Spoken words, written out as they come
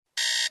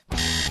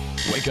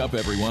Wake up,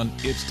 everyone.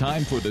 It's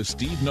time for the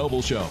Steve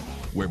Noble Show,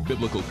 where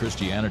biblical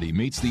Christianity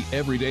meets the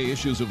everyday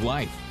issues of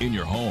life in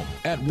your home,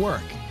 at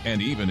work,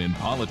 and even in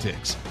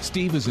politics.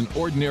 Steve is an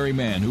ordinary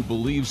man who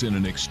believes in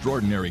an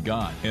extraordinary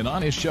God, and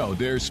on his show,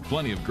 there's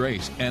plenty of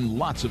grace and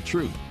lots of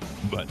truth,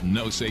 but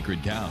no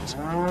sacred cows.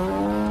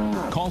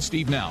 Call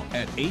Steve now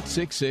at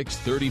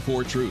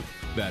 866-34-TRUTH.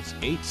 That's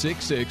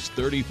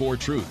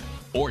 866-34-TRUTH.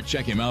 Or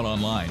check him out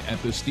online at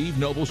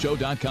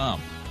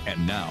thestevenobleshow.com.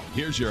 And now,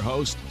 here's your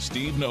host,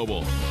 Steve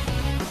Noble.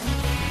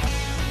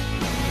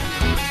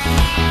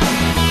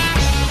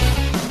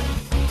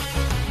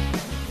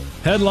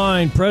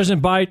 Headline,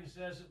 President Biden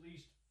says at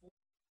least 4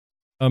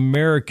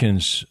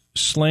 Americans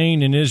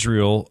slain in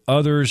Israel.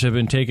 Others have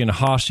been taken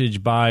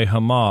hostage by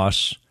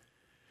Hamas.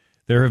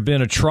 There have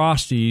been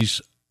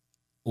atrocities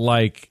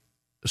like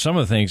some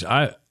of the things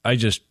I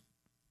just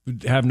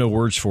have no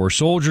words for.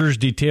 Soldiers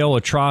detail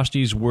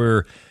atrocities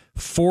where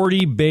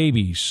 40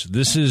 babies,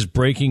 this is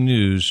breaking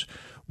news,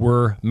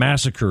 were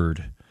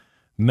massacred,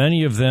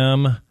 many of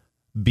them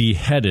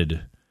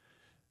beheaded.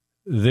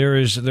 There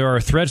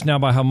are threats now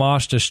by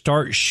Hamas to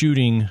start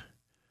shooting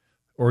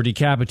or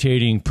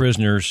decapitating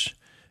prisoners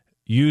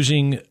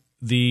using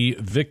the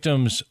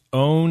victims'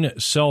 own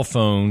cell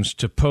phones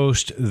to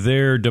post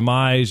their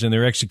demise and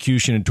their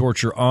execution and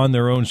torture on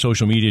their own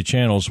social media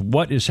channels.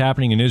 What is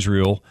happening in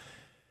Israel?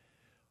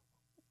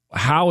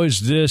 How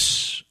is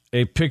this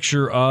a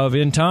picture of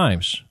end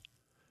times?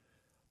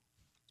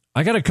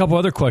 I got a couple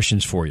other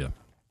questions for you.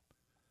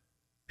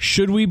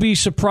 Should we be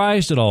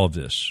surprised at all of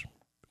this?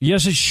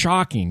 Yes, it's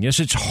shocking. Yes,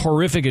 it's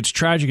horrific. It's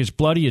tragic. It's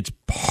bloody. It's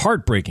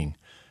heartbreaking.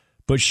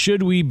 But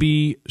should we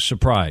be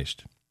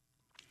surprised?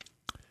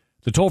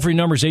 The toll-free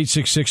number is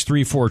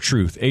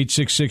 866-34-TRUTH,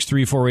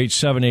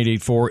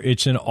 866-348-7884.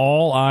 It's an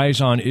All Eyes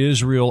on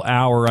Israel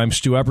hour. I'm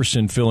Stu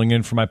Epperson, filling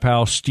in for my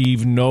pal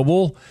Steve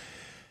Noble.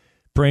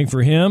 Praying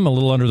for him, a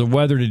little under the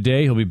weather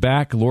today. He'll be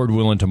back, Lord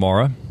willing,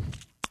 tomorrow.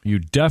 You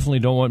definitely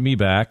don't want me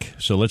back,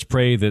 so let's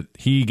pray that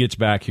he gets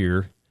back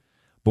here.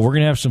 But we're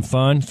going to have some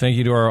fun. Thank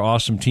you to our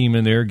awesome team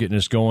in there getting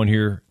us going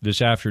here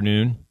this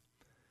afternoon.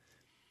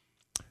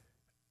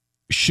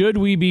 Should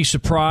we be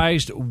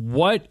surprised?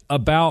 What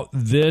about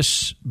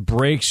this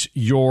breaks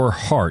your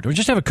heart? We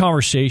just have a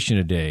conversation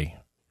today.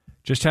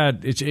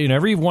 It's in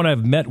everyone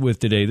I've met with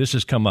today, this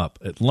has come up.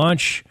 At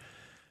lunch,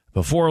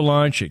 before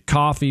lunch, at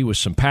coffee with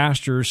some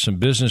pastors, some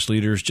business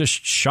leaders,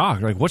 just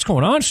shocked. Like, what's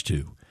going on,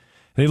 Stu?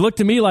 They look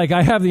to me like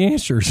I have the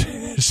answers,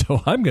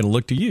 so I'm going to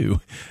look to you,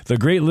 the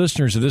great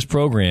listeners of this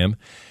program,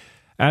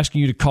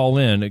 asking you to call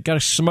in. I got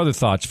some other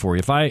thoughts for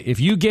you. If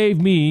you gave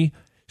me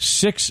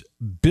 $6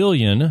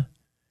 billion,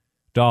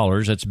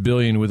 that's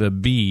billion with a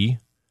B,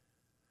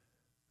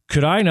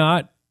 could I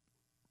not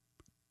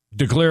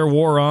declare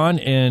war on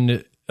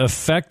and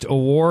effect a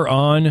war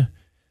on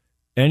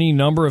any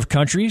number of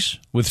countries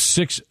with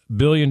 $6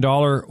 billion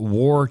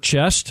war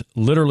chest,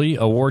 literally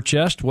a war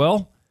chest?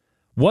 Well,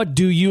 what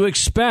do you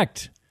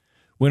expect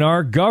when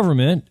our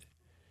government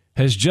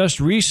has just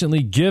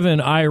recently given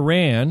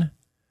Iran,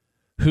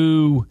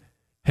 who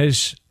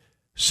has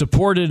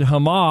supported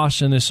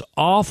Hamas in this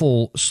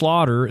awful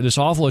slaughter, this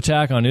awful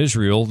attack on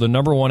Israel, the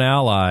number one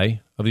ally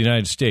of the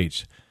United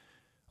States?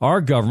 Our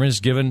government has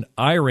given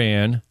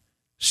Iran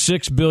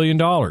 $6 billion.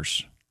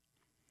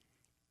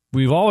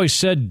 We've always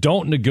said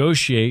don't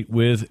negotiate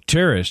with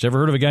terrorists. Ever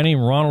heard of a guy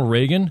named Ronald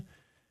Reagan?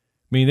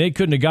 I mean, they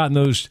couldn't have gotten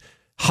those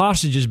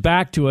hostages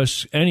back to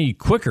us any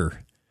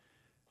quicker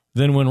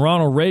than when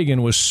Ronald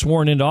Reagan was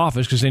sworn into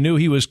office, because they knew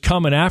he was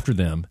coming after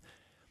them.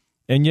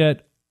 And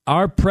yet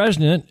our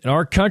president and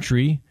our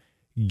country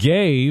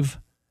gave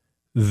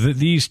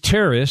these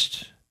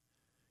terrorists,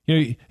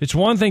 it's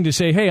one thing to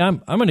say, hey,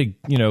 I'm going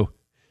to,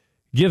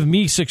 give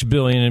me $6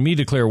 billion and me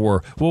declare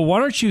war. Well,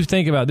 why don't you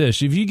think about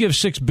this? If you give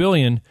 $6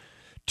 billion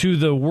to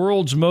the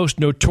world's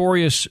most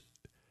notorious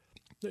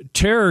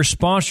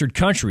terror-sponsored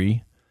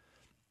country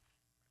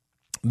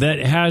that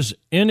has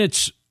in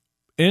its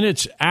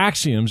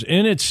axioms,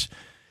 in its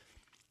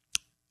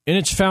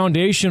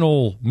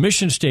foundational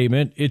mission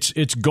statement,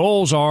 its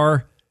goals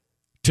are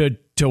to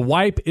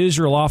wipe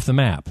Israel off the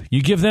map.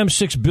 You give them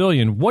 $6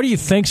 billion. What do you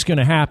think's going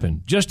to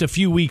happen just a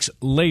few weeks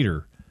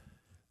later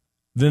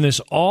than this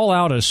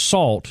all-out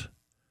assault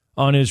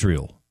on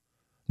Israel?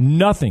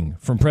 Nothing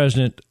from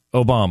President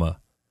Obama.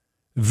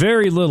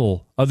 Very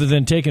little other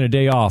than taking a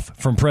day off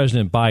from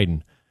President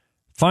Biden.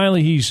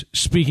 Finally, he's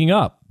speaking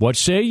up. What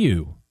say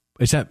you?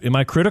 Am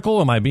I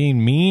critical? Am I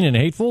being mean and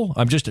hateful?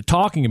 I'm just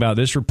talking about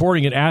this,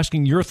 reporting it,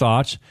 asking your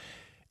thoughts.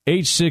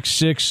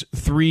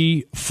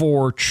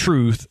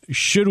 866-34-TRUTH.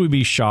 Should we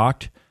be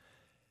shocked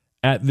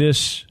at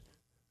this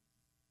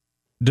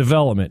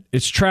development?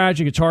 It's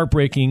tragic. It's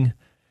heartbreaking.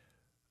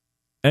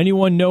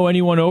 Anyone know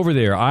anyone over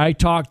there? I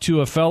talked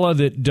to a fella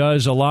that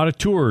does a lot of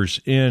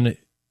tours in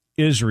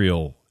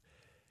Israel,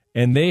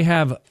 and they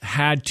have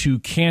had to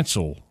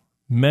cancel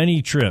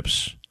many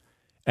trips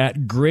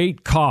at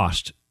great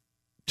cost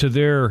to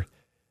their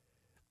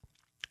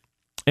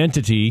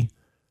entity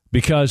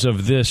because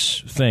of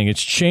this thing.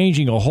 It's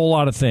changing a whole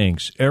lot of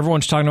things.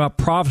 Everyone's talking about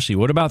prophecy.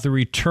 What about the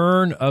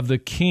return of the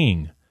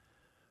King?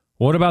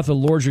 What about the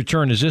Lord's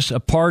return? Is this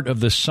a part of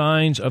the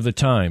signs of the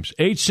times?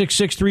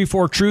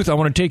 866-34-TRUTH. I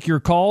want to take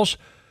your calls.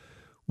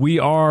 We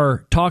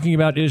are talking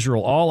about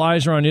Israel. All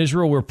eyes are on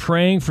Israel. We're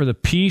praying for the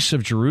peace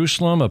of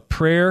Jerusalem, a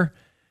prayer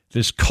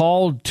that's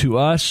called to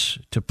us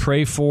to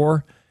pray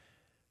for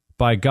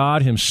by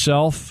God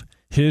himself,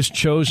 his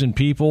chosen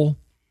people.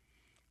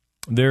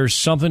 There's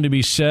something to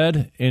be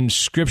said in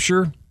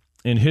Scripture,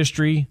 in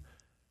history,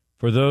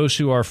 for those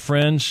who are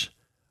friends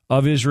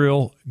of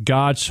Israel,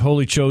 God's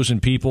holy chosen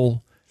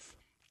people.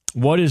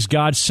 What is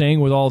God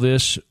saying with all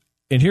this?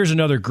 And here's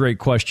another great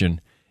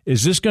question.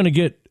 Is this going to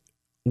get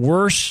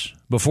worse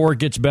before it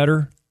gets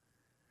better?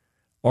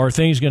 Or are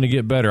things going to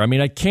get better? I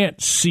mean, I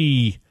can't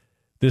see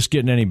this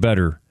getting any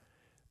better.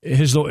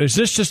 Is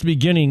this just the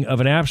beginning of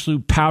an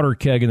absolute powder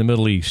keg in the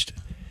Middle East?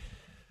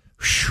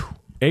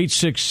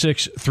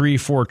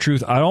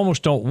 866-34-TRUTH. I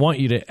almost don't want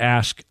you to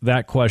ask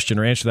that question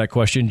or answer that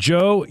question.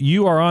 Joe,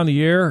 you are on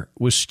the air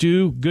with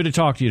Stu. Good to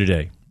talk to you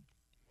today.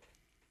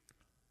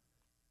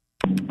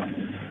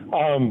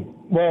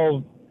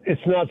 Well,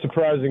 it's not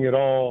surprising at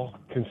all,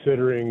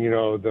 considering,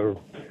 the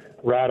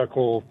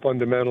radical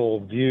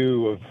fundamental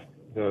view of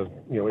the,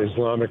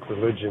 Islamic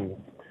religion,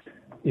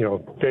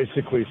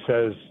 basically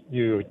says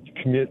you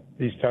commit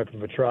these type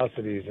of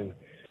atrocities and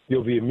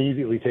you'll be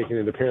immediately taken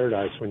into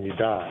paradise when you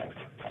die.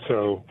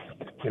 So,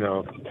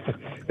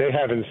 they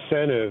have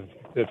incentive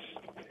that's,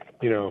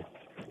 to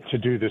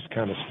do this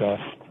kind of stuff.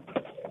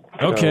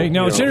 Okay.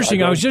 Now, it's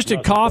interesting. I was just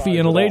at coffee,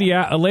 and a lady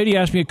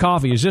asked me at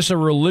coffee, is this a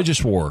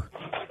religious war?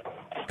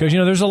 Because,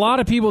 there's a lot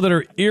of people that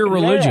are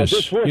irreligious,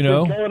 this war's been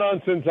going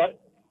on since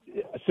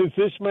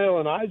Ishmael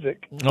and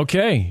Isaac.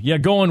 Okay. Yeah,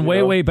 going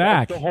way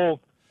back. That's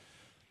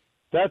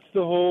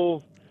the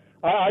whole.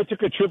 I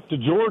took a trip to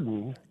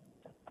Jordan,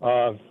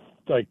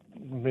 like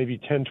maybe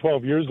 10,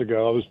 12 years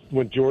ago. I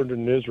went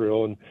Jordan and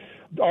Israel, and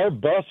our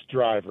bus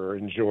driver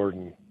in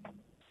Jordan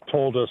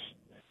told us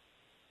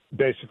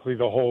basically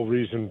the whole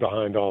reason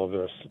behind all of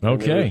this.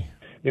 Okay.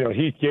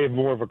 He gave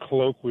more of a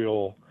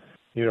colloquial,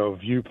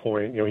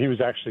 viewpoint. He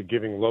was actually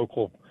giving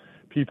local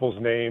people's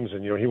names,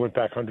 and, he went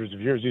back hundreds of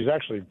years. He's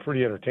actually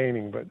pretty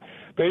entertaining, but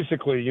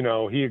basically,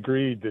 he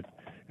agreed that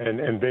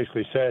and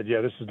basically said,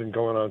 yeah, this has been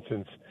going on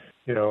since,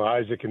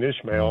 Isaac and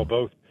Ishmael,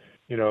 both,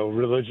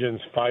 religions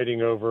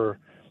fighting over,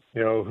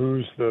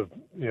 who's the,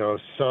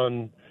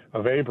 son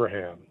of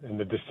Abraham and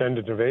the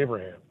descendant of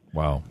Abraham.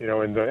 Wow. And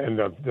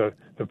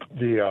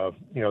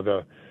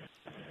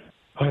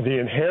the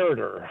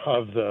inheritor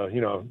of the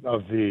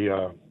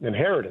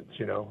inheritance,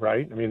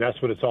 right? I mean,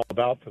 that's what it's all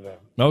about for them.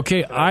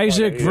 Okay, so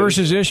Isaac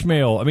versus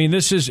Ishmael. I mean,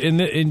 this is, and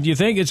do you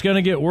think it's going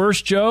to get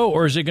worse, Joe,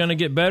 or is it going to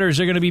get better? Is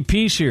there going to be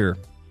peace here?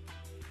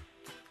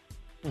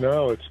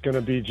 No, it's going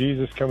to be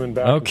Jesus coming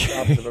back okay. and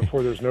stopping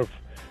before there's no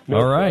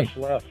all right.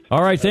 flesh left.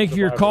 All right, thank you for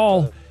your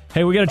call. Says.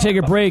 Hey, we got to take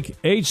a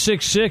break.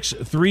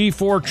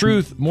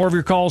 866-34-TRUTH. More of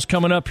your calls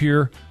coming up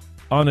here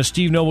on the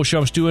Steve Noble Show.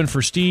 I'm Stu in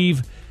for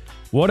Steve.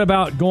 What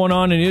about going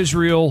on in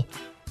Israel?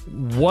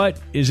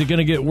 What is it going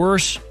to get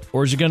worse,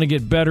 or is it going to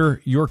get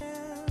better?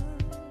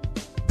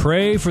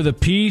 Pray for the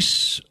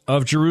peace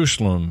of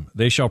Jerusalem.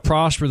 They shall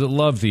prosper that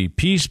love thee.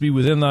 Peace be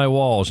within thy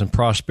walls, and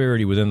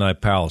prosperity within thy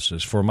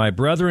palaces. For my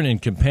brethren and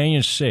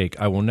companions' sake,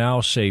 I will now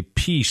say,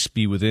 peace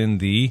be within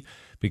thee.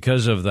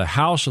 Because of the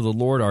house of the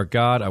Lord our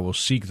God, I will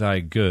seek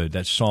thy good.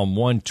 That's Psalm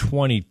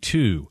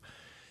 122,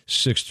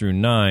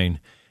 6-9.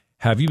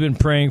 Have you been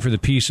praying for the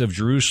peace of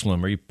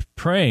Jerusalem? Are you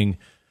praying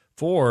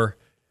for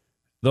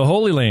the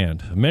Holy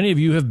Land? Many of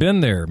you have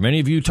been there.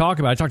 Many of you talk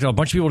about it. I talked to a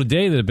bunch of people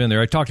today that have been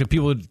there. I talked to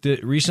people that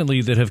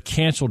recently that have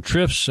canceled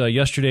trips.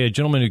 Yesterday, a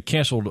gentleman who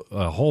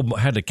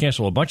had to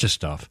cancel a bunch of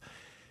stuff.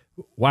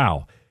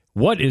 Wow.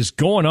 What is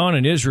going on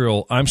in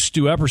Israel? I'm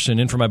Stu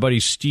Epperson, in for my buddy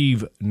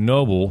Steve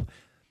Noble.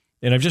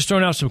 And I've just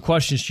thrown out some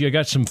questions to you. I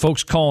got some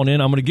folks calling in.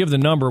 I'm going to give the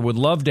number. Would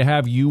love to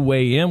have you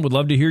weigh in. Would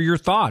love to hear your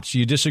thoughts.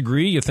 You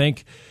disagree? You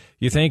think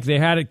they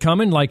had it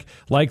coming? Like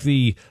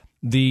the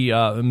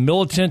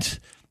militant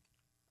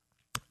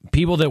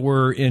people that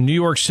were in New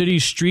York City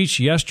streets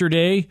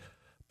yesterday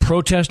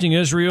protesting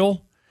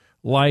Israel,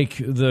 like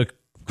the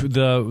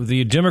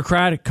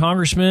Democratic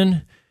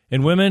congressmen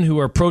and women who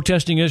are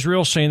protesting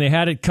Israel, saying they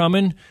had it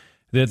coming,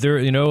 that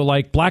they're,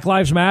 like Black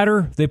Lives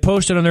Matter. They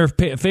posted on their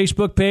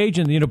Facebook page,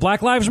 and,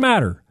 Black Lives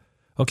Matter.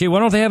 Okay, why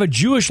don't they have a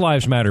Jewish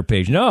Lives Matter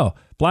page? No,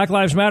 Black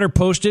Lives Matter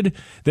posted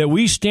that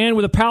we stand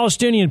with the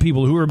Palestinian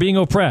people who are being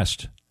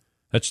oppressed.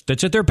 That's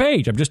at their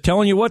page. I'm just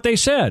telling you what they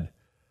said.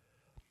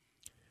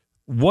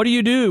 What do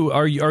you do?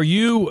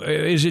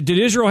 Did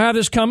Israel have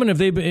this coming? Have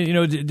they,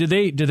 did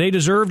they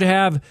deserve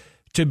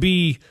to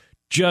be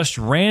just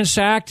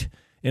ransacked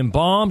and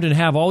bombed and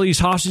have all these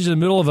hostages in the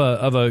middle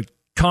of a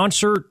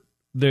concert?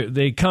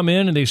 They come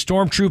in and they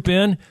stormtroop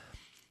in,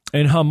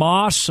 and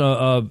Hamas,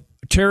 a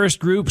terrorist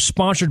group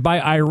sponsored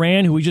by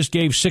Iran, who we just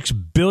gave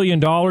 $6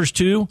 billion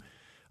to,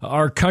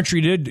 our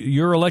country did,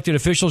 your elected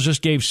officials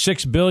just gave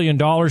 $6 billion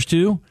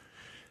to,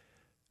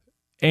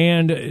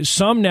 And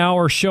some now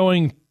are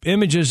showing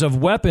images of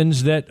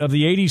weapons of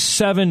the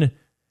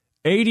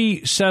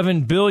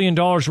 $87 billion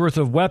worth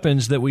of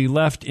weapons that we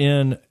left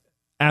in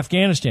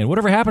Afghanistan.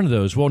 Whatever happened to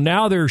those? Well,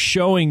 now they're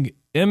showing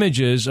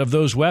images of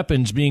those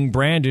weapons being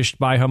brandished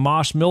by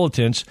Hamas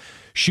militants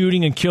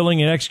shooting and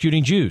killing and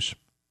executing Jews.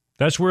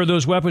 That's where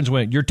those weapons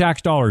went. Your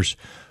tax dollars,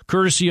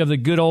 courtesy of the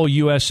good old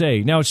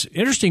USA. Now, it's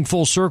interesting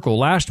full circle.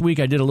 Last week,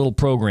 I did a little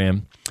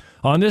program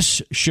on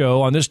this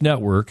show, on this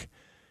network,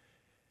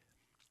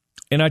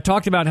 and I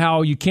talked about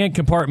how you can't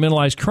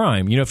compartmentalize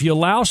crime. You know, if you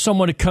allow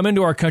someone to come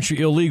into our country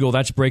illegal,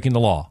 that's breaking the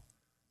law.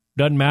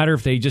 Doesn't matter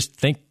if they just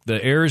think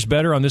the air is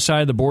better on this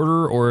side of the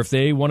border or if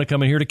they want to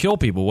come in here to kill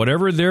people.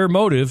 Whatever their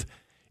motive,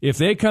 if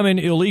they come in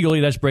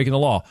illegally, that's breaking the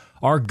law.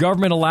 Our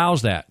government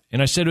allows that.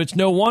 And I said it's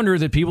no wonder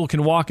that people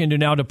can walk into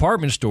now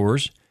department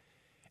stores,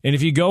 and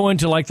if you go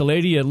into like the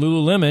lady at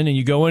Lululemon and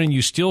you go in and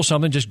you steal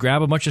something, just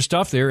grab a bunch of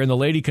stuff there, and the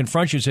lady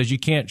confronts you and says you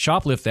can't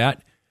shoplift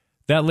that,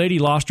 that lady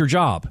lost her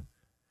job.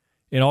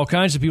 And all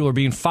kinds of people are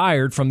being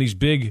fired from these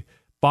big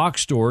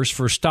box stores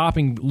for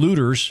stopping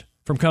looters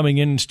from coming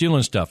in and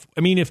stealing stuff.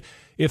 I mean,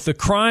 if the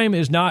crime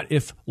is not,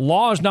 if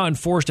law is not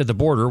enforced at the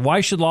border,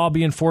 why should law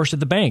be enforced at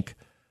the bank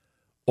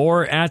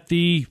or at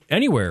the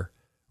anywhere,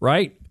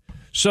 right?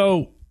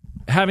 So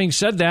having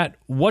said that,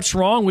 what's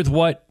wrong with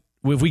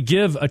if we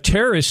give a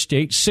terrorist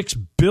state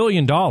 $6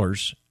 billion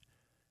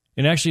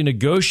and actually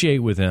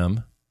negotiate with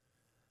them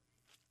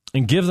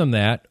and give them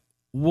that?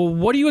 Well,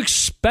 what do you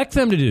expect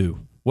them to do?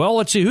 Well,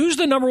 let's see. Who's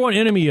the number one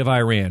enemy of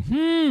Iran?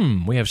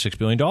 We have $6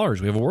 billion.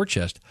 We have a war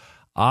chest.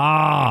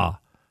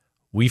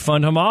 We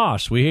fund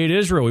Hamas. We hate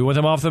Israel. We want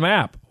them off the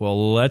map.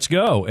 Well, let's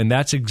go. And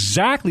that's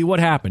exactly what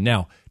happened.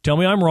 Now, tell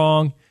me I'm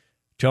wrong.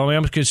 Tell me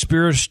I'm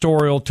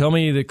conspiratorial. Tell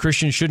me that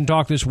Christians shouldn't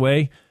talk this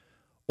way.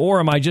 Or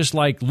am I just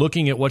like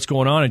looking at what's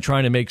going on and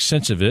trying to make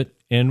sense of it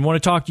and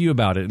want to talk to you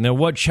about it? And then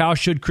how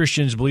should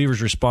Christians,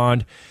 believers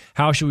respond?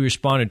 How should we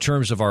respond in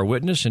terms of our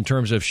witness, in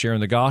terms of sharing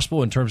the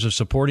gospel, in terms of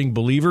supporting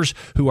believers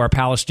who are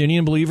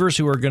Palestinian believers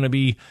who are going to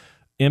be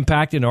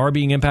impacted and are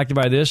being impacted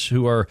by this,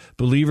 who are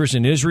believers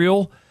in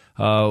Israel?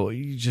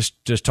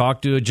 Just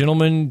talked to a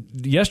gentleman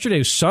yesterday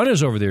whose son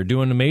is over there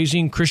doing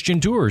amazing Christian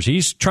tours.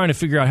 He's trying to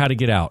figure out how to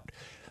get out.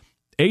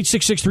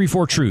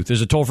 866-34-TRUTH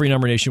is a toll-free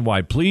number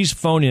nationwide. Please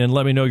phone in.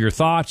 Let me know your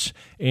thoughts.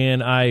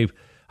 And I've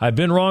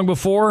been wrong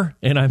before,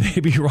 and I may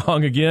be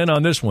wrong again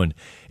on this one.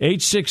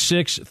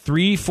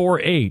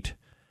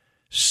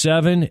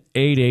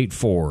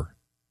 866-348-7884.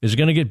 Is it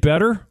going to get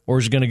better or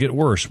is it going to get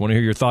worse? Want to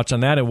hear your thoughts on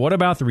that. And what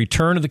about the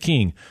return of the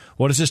king?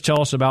 What does this tell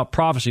us about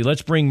prophecy?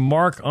 Let's bring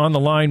Mark on the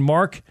line.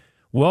 Mark,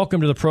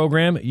 welcome to the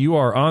program. You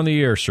are on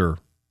the air, sir.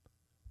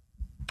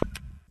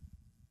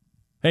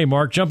 Hey,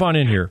 Mark, jump on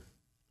in here.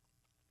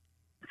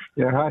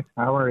 Yeah, hi.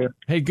 How are you?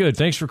 Hey, good.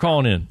 Thanks for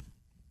calling in.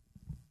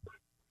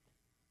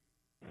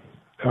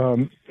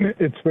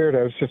 It's weird.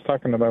 I was just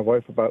talking to my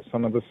wife about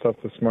some of this stuff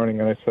this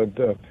morning, and I said,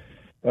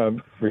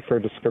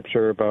 referred to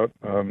Scripture about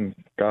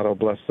God will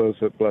bless those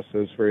that bless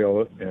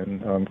Israel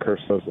and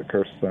curse those that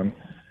curse them.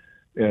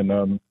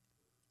 And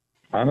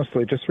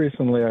honestly, just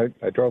recently I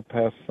drove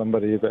past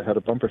somebody that had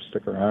a bumper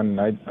sticker on,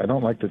 and I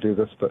don't like to do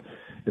this, but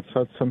it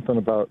said something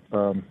about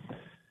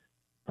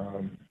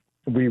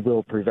we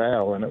will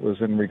prevail, and it was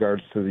in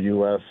regards to the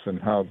U.S. and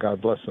how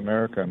God bless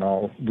America and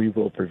all, we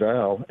will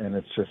prevail. And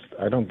it's just,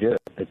 I don't get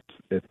it.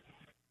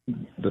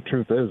 The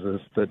truth is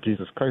that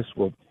Jesus Christ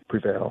will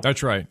prevail.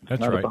 That's right.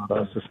 That's right. It's not about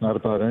us. It's not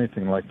about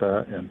anything like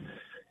that.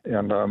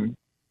 And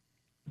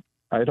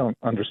I don't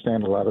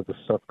understand a lot of the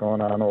stuff going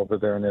on over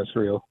there in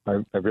Israel.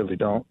 I really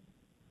don't.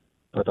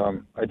 But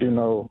I do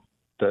know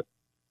that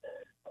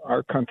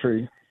our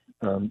country,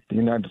 the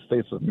United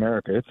States of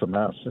America, it's a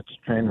mess. It's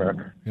a train wreck.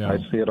 Yeah. I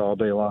see it all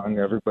day long.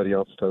 Everybody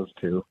else does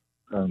too.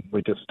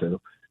 We just do.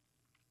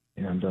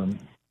 And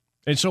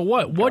so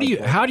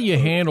how do you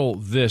handle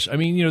this? I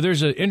mean,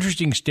 there's an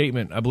interesting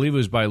statement, I believe it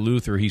was by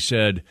Luther. He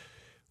said,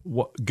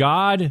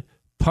 God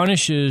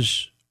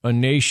punishes a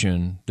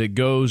nation that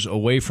goes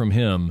away from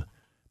him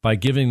by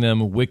giving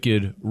them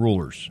wicked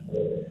rulers.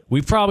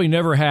 We've probably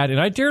never had, and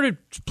I dare to,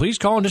 please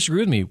call and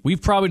disagree with me,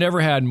 we've probably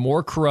never had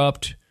more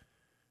corrupt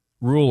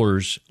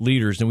leaders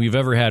than we've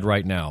ever had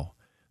right now.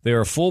 They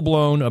are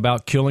full-blown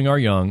about killing our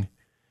young.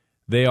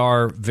 They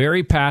are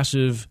very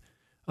passive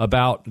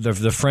about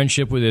the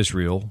friendship with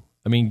Israel.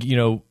 I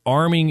mean,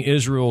 arming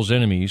Israel's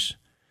enemies.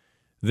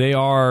 They've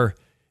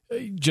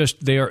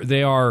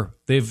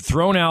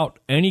thrown out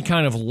any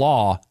kind of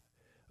law.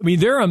 I mean,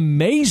 they're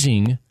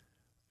amazing.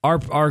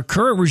 Our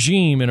current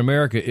regime in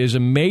America is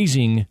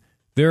amazing.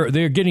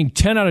 They're getting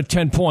 10 out of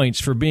 10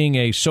 points for being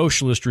a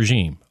socialist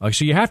regime.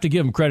 So you have to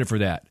give them credit for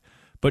that.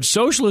 But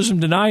socialism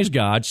denies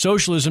God.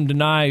 Socialism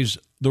denies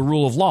the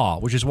rule of law,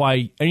 which is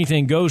why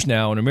anything goes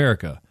now in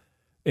America.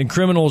 And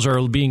criminals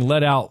are being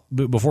let out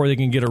before they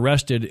can get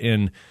arrested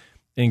and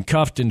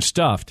cuffed and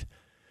stuffed.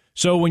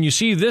 So when you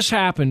see this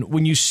happen,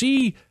 when you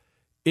see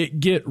it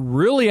get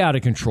really out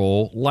of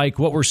control, like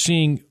what we're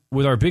seeing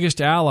with our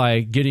biggest ally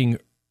getting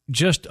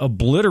just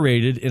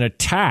obliterated and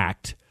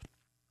attacked,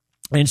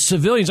 and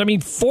civilians,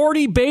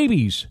 40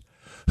 babies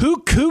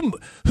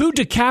Who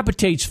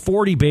decapitates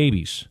 40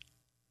 babies,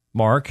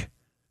 Mark?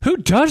 Who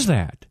does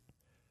that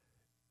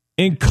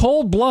in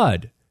cold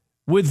blood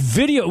with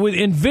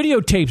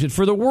videotapes it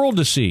for the world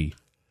to see?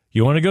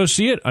 You want to go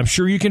see it? I'm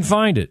sure you can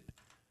find it.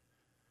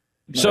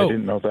 So, I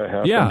didn't know that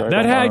happened. Yeah,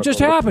 that just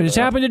happened. It's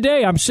happened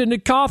today. I'm sitting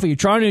at coffee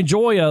trying to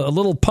enjoy a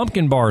little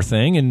pumpkin bar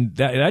thing, and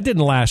that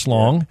didn't last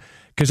long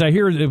because I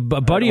hear a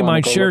buddy of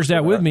mine shares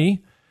that with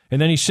me, and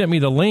then he sent me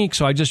the link,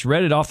 so I just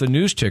read it off the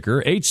news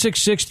ticker.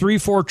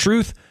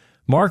 866-34-TRUTH.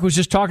 Mark was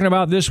just talking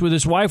about this with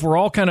his wife. We're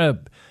all kind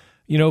of,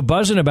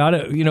 buzzing about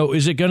it.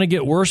 Is it going to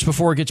get worse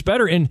before it gets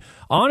better? And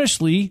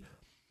honestly,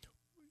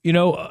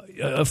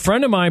 a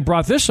friend of mine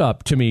brought this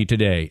up to me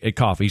today at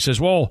coffee. He says,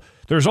 well,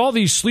 there's all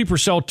these sleeper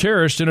cell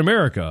terrorists in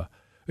America.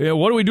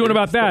 What are we doing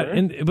about that?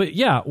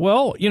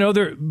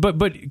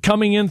 But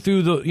coming in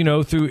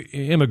through through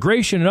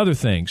immigration and other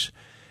things.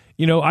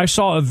 I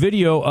saw a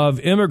video of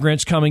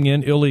immigrants coming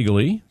in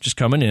illegally, just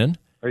coming in.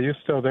 Are you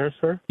still there,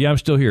 sir? Yeah, I'm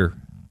still here.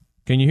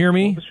 Can you hear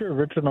me? What was your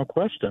original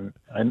question?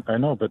 I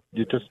know, but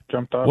you just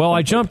jumped off. Well,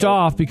 I jumped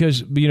off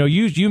because,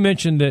 you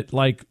mentioned that,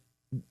 like,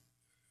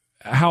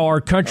 how our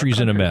country's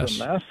in a mess.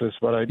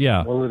 Well, it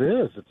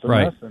is. It's a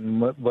right. mess.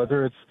 And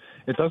whether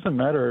it doesn't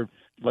matter,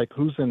 like,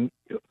 who's in,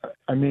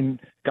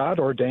 God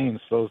ordains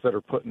those that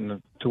are put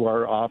into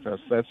our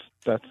office. That's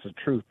the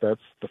truth.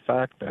 That's the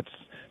fact. That's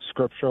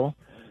scriptural.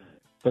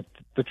 But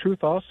the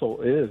truth also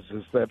is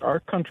that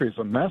our country is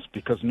a mess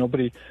because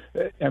nobody,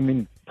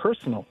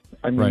 personal.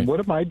 Right.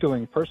 What am I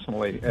doing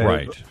personally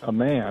as a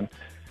man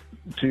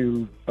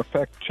to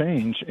affect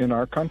change in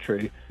our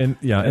country? And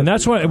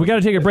that's why we got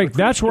to take a break.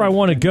 That's where I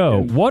want to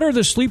go. What are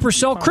the sleeper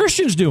cell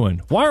Christians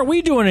doing? Why aren't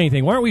we doing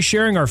anything? Why aren't we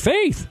sharing our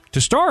faith to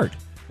start?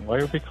 Why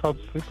are we called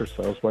sleeper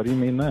cells? Why do you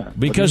mean that?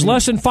 Because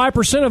less than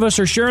 5% of us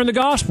are sharing the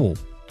gospel.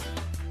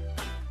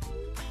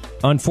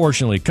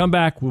 Unfortunately. Come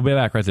back. We'll be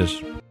back right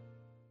this.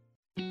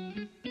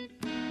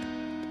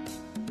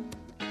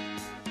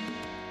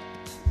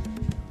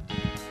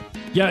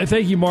 Yeah,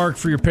 thank you, Mark,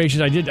 for your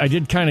patience. I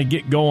did kind of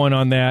get going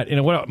on that.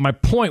 And my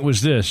point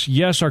was this.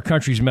 Yes, our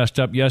country's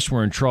messed up. Yes,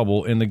 we're in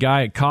trouble. And the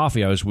guy at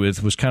coffee I was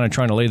with was kind of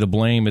trying to lay the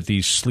blame at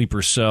these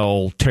sleeper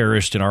cell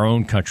terrorists in our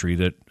own country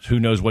that who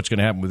knows what's going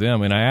to happen with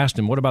them. And I asked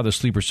him, what about the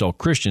sleeper cell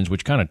Christians,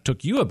 which kind of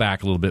took you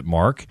aback a little bit,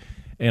 Mark,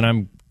 and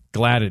I'm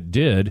glad it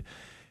did.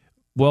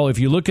 Well, if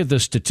you look at the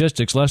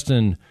statistics, less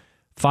than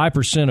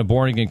 5% of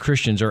born-again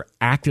Christians are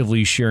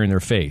actively sharing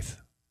their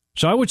faith.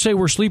 So I would say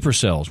we're sleeper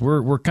cells.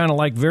 We're kind of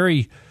like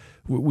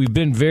we've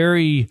been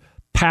very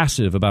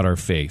passive about our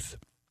faith.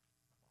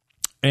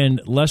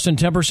 And less than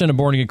 10% of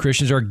born-again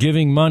Christians are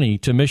giving money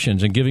to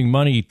missions and giving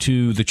money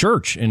to the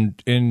church,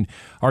 and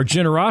our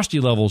generosity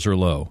levels are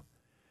low.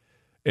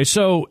 And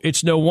so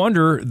it's no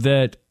wonder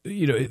that,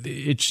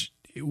 it's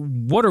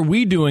what are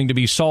we doing to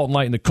be salt and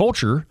light in the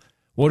culture?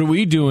 What are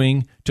we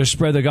doing to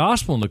spread the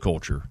gospel in the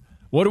culture?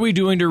 What are we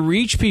doing to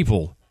reach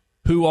people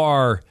who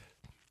are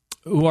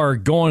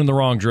going in the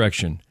wrong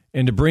direction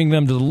and to bring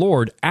them to the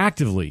Lord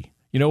actively?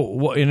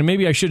 And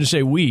maybe I shouldn't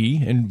say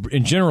we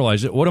and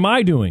generalize it. What am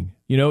I doing,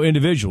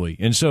 individually?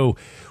 And so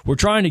we're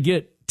trying to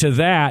get to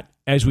that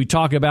as we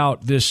talk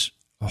about this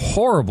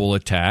horrible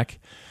attack.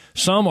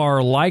 Some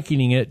are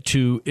likening it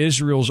to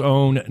Israel's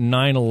own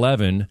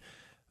 9/11.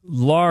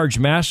 Large,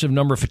 massive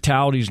number of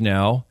fatalities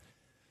now.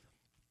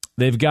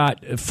 They've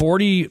got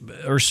 40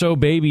 or so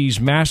babies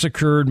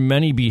massacred,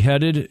 many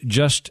beheaded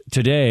just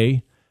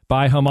today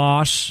by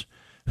Hamas,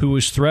 who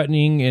is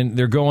threatening, and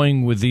they're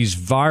going with these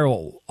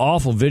viral,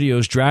 awful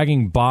videos,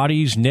 dragging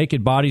bodies,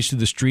 naked bodies through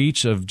the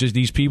streets of just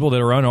these people that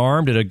are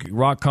unarmed at a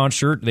rock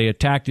concert. They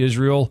attacked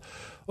Israel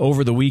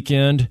over the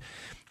weekend,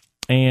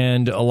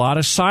 and a lot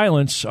of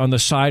silence on the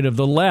side of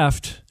the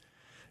left,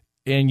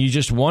 and you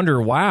just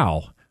wonder,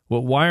 wow,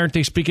 well, why aren't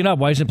they speaking up?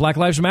 Why isn't Black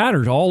Lives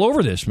Matter all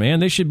over this,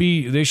 man? They should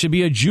be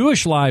a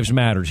Jewish Lives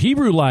Matters,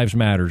 Hebrew Lives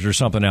Matters or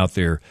something out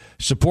there,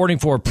 supporting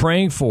for,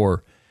 praying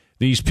for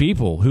these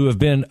people who have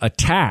been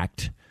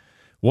attacked.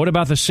 What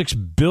about the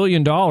 $6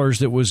 billion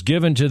that was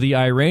given to the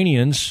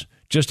Iranians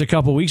just a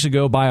couple weeks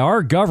ago by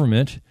our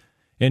government?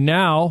 And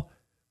now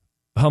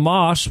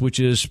Hamas,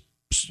 which is,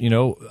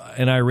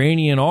 an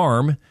Iranian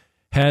arm,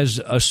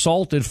 has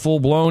assaulted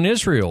full-blown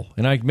Israel.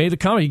 And I made the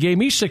comment, he gave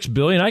me $6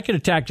 billion. I could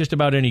attack just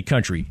about any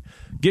country.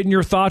 Getting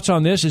your thoughts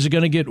on this. Is it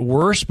going to get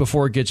worse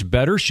before it gets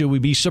better? Should we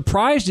be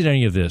surprised at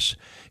any of this,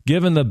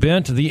 given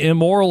the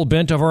immoral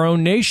bent of our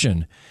own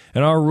nation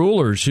and our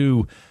rulers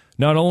who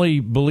not only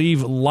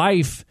believe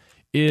life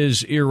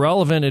is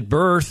irrelevant at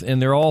birth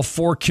and they're all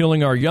for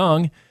killing our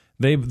young,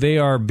 they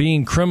are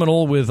being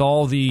criminal with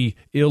all the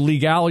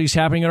illegalities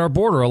happening at our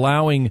border,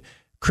 allowing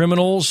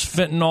criminals,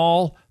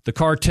 fentanyl, the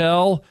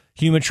cartel,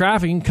 human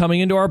trafficking coming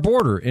into our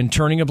border and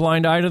turning a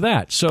blind eye to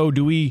that. So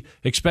do we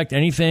expect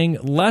anything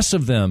less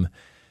of them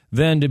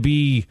than to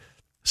be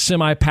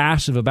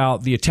semi-passive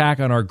about the attack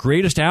on our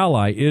greatest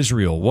ally,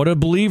 Israel? What do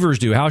believers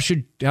do? How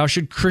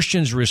should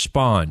Christians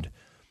respond?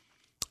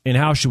 And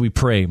how should we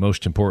pray,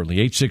 most importantly?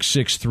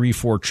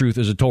 866-34-TRUTH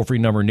is a toll-free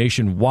number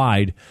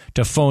nationwide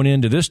to phone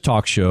into this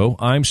talk show.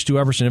 I'm Stu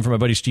Everson, in for my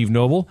buddy Steve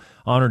Noble.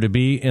 Honored to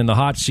be in the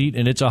hot seat,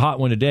 and it's a hot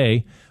one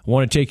today. I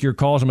want to take your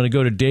calls. I'm going to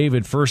go to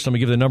David first. I'm going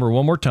to give the number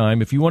one more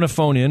time. If you want to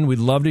phone in, we'd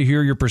love to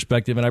hear your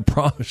perspective, and I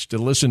promise to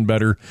listen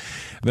better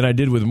than I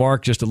did with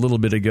Mark just a little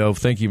bit ago.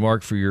 Thank you,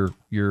 Mark, for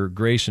your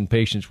grace and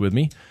patience with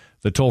me.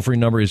 The toll-free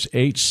number is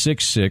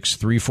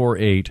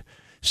 866-348-7884.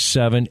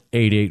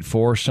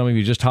 Some of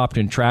you just hopped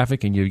in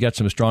traffic and you've got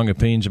some strong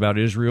opinions about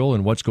Israel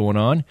and what's going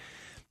on.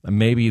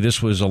 Maybe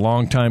this was a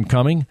long time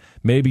coming.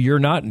 Maybe you're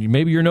not.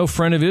 Maybe you're no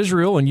friend of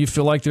Israel and you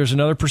feel like there's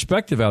another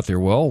perspective out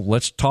there. Well,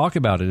 let's talk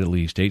about it at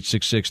least.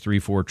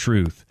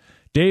 866-34-TRUTH.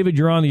 David,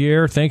 you're on the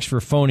air. Thanks for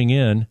phoning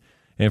in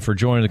and for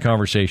joining the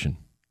conversation.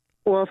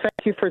 Well, thank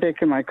you for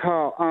taking my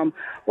call.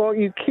 Well,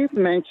 you keep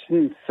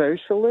mentioning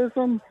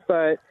socialism,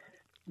 but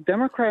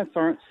Democrats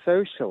aren't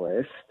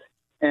socialists.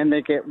 And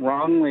they get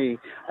wrongly,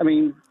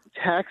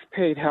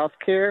 tax-paid health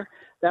care,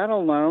 that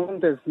alone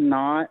does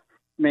not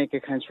make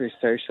a country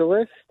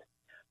socialist.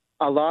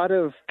 A lot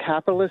of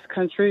capitalist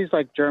countries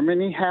like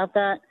Germany have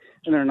that,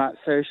 and they're not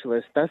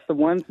socialist. That's the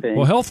one thing.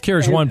 Well, health care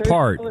is one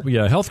part.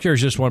 Yeah, health care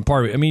is just one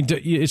part of it. I mean,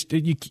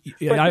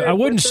 I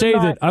wouldn't say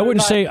that. I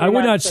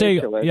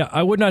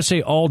would not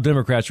say all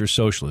Democrats are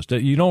socialist.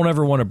 You don't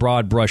ever want to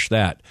broad brush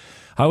that.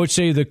 I would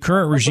say the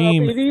current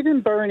regime. But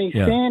even Bernie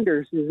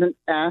Sanders isn't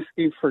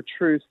asking for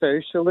true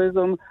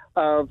socialism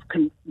of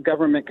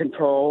government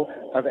control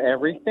of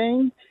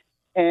everything.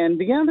 And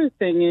the other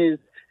thing is,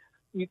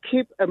 you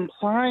keep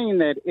implying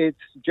that it's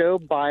Joe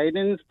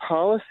Biden's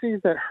policies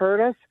that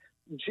hurt us,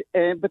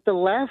 but the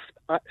left,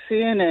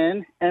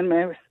 CNN,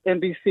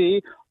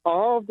 MSNBC,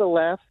 all of the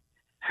left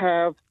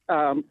have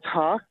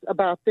talked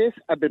about this.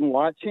 I've been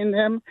watching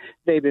them.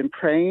 They've been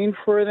praying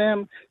for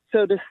them.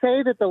 So to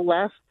say that the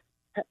left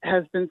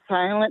has been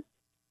silent,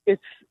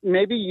 it's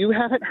maybe you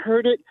haven't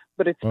heard it,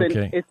 but it's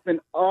been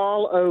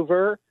all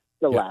over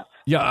the left.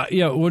 Yeah.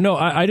 Well, no,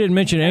 I didn't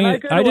mention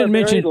any. I didn't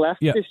mention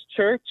leftist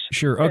church.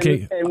 Sure.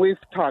 Okay. And we've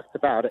talked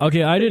about it.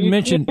 Okay. I didn't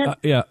mention. I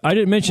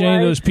didn't mention any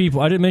of those people.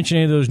 I didn't mention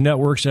any of those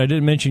networks, and I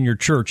didn't mention your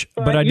church.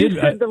 But I did.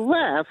 Said the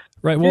left.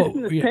 Right. Well,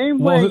 in the same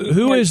way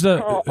who is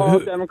the all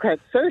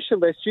Democrats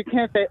socialists? You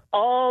can't say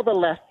all the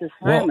left is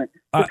silent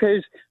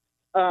because.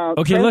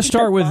 Okay, let's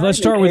start with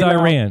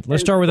Iran.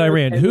 Let's start with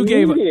Iran. Who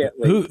gave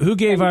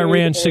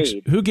Iran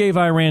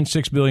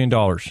 $6 billion?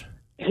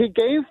 He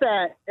gave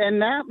that,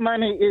 and that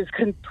money is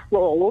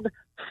controlled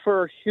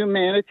for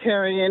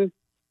humanitarian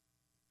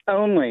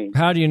only.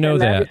 How do you know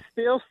that? That is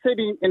still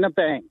sitting in a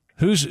bank.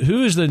 Who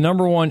is the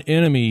number one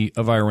enemy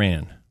of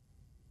Iran?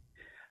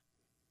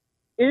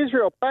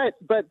 Israel, but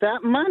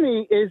that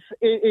money is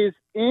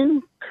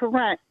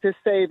incorrect to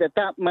say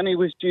that money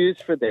was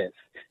used for this.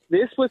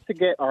 This was to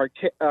get our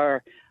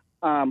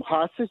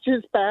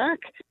hostages back,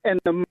 and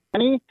the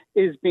money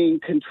is being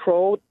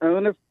controlled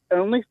only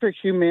for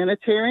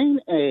humanitarian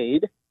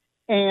aid.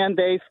 And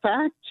they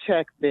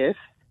fact-checked this,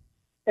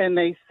 and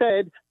they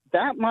said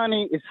that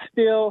money is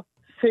still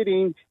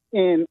sitting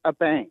in a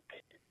bank.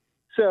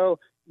 So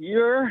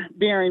you're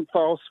bearing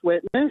false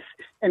witness,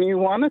 and you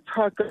want to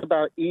talk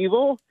about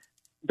evil.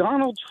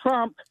 Donald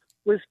Trump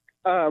was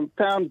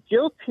found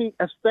guilty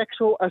of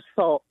sexual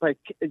assault by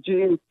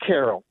Jean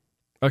Carroll.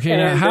 Okay,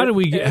 now how do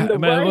we get?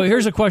 Well,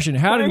 here's a question: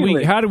 How did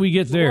we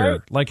get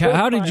there? Like,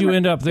 how did you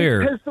end up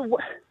there? Because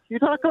you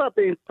talk about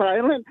being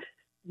silent.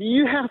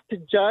 You have to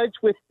judge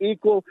with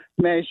equal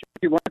measure.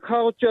 You want to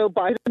call Joe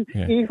Biden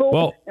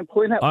evil and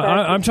point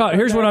out.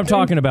 Here's what I'm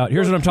talking about.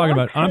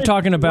 I'm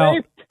talking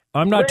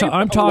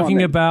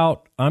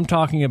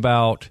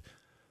about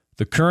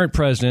the current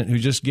president who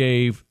just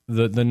gave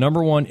the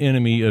number one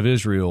enemy of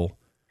Israel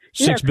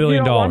 $6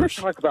 billion. You don't want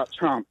to talk about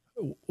Trump.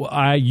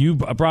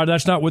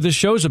 That's not what this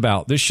show's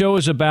about. This show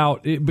is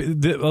about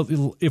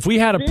if we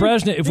had a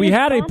president, if we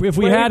had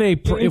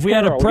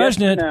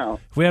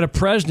a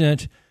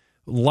president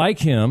like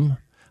him.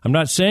 I'm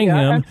not saying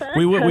him.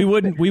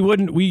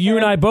 You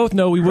and I both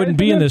know we wouldn't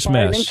be in this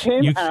mess.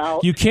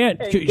 You can't.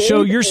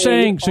 So you're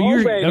saying. So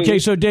you're okay.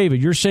 So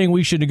David, you're saying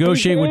we should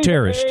negotiate with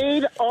terrorists.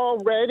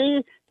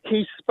 Already,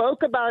 he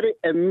spoke about it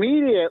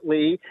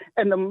immediately,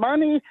 and the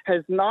money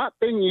has not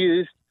been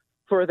used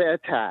for the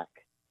attack.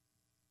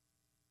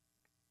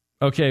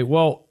 Okay,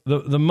 well,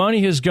 the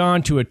money has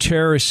gone to a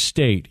terrorist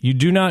state. You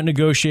do not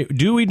negotiate.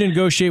 Do we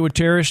negotiate with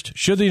terrorists?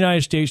 Should the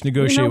United States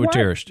negotiate with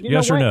terrorists?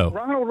 Yes or no?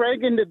 Ronald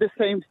Reagan did the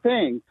same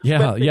thing.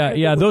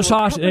 Yeah. Those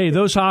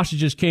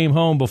hostages came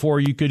home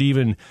before you can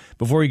even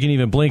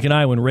blink an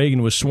eye when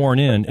Reagan was sworn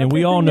in, and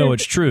we all know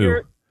it's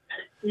true.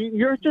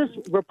 You're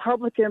just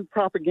Republican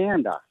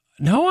propaganda.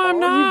 No, I'm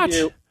not.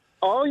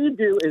 All you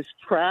do is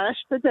trash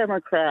the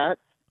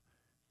Democrats.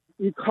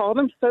 You call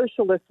them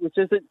socialists, which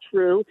isn't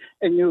true,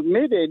 and you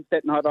admitted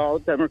that not all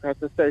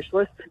Democrats are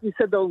socialists. You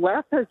said the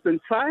left has been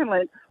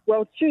silent.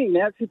 Well,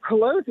 Nancy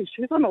Pelosi,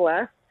 she's on the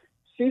left.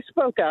 She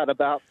spoke out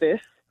about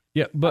this.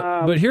 Yeah,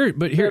 here's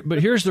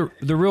the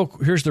real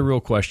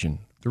question.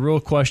 The real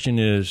question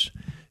is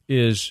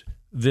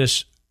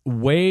this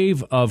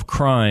wave of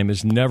crime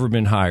has never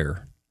been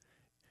higher.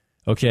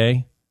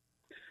 Okay?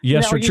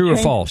 Yes or true or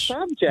false?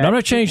 No, I'm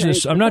not changing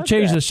this. I'm not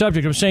changing the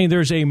subject. I'm saying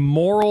there's a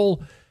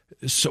moral.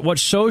 What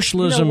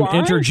socialism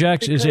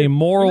interjects is a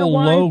moral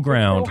low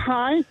ground. So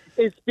high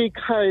is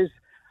because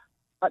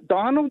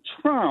Donald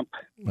Trump.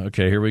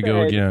 Okay, here we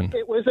go again.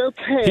 It was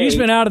okay. He's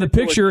been out of the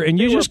picture, and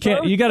you just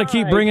can't. You got to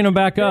keep bringing him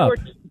back up.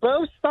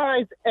 Both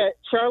sides at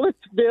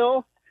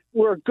Charlottesville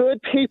were good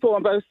people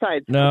on both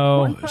sides.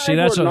 No, see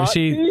that's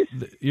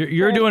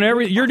you're doing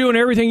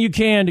everything you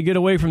can to get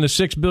away from the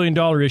 $6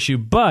 billion issue,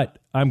 but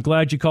I'm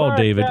glad you called,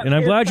 David, and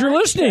I'm glad you're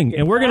listening.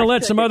 And we're going to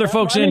let some other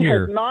folks in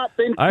here.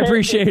 I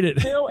appreciate it.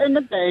 It's still in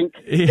the bank.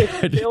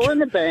 It's still in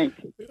the bank.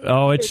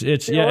 Oh, it's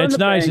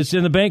nice. It's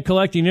in the bank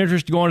collecting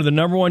interest, going to the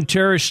number one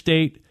terrorist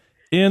state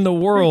in the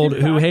world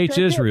who hates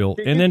Israel.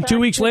 And then 2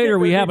 weeks later,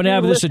 we happen to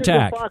have this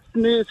attack. Fox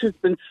News has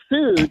been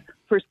sued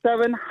for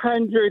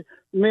 $700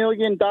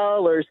 million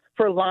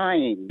for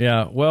lying.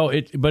 Yeah, well,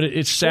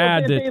 it's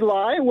sad that they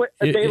lie.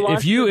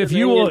 If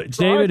you will,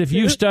 David, if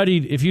you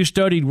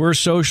studied where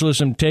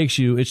socialism takes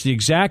you, it's the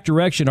exact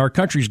direction our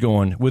country's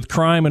going with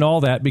crime and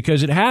all that,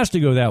 because it has to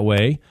go that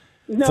way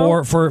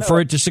for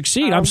it to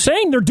succeed. I'm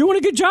saying they're doing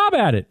a good job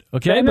at it.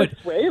 Okay,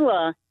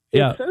 Venezuela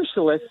is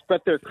socialist,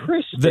 but they're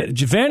Christian.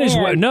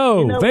 Venezuela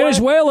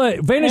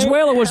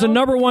was the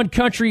number one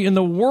country in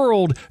the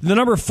world, the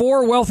number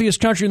 4 wealthiest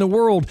country in the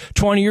world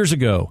 20 years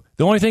ago.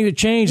 The only thing that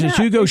changed is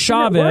Hugo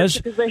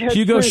Chavez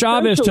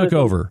took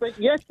over. But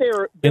yes,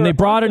 and they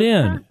brought it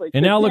in.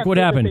 And now look what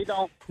happened.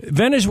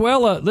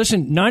 Venezuela,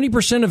 listen,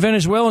 90% of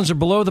Venezuelans are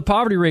below the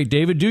poverty rate,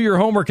 David. Do your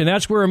homework, and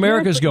that's where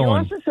America's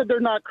going. You also said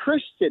they're not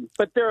Christian,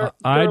 but they're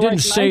I didn't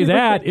say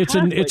that.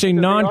 It's a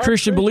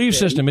non-Christian belief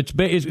system.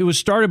 It was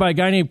started by a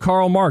guy named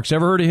Karl Marx.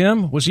 Ever heard of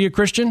him? Was he a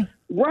Christian?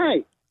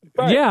 Right.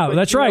 But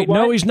that's right.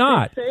 No, he's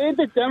not. Saying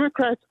the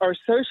Democrats are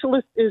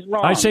socialist is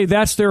wrong. I say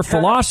that's their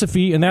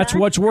philosophy, and that's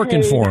what's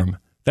working for them.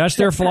 That's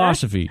their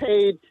philosophy.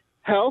 Paid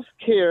health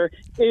care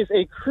is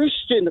a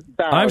Christian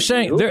value. I'm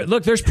saying,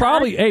 there's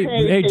probably,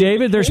 hey,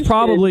 David, there's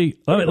probably,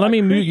 let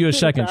me mute you a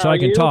second so I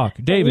can talk.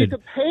 David,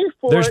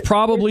 there's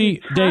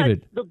probably,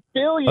 David. The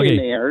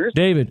billionaires.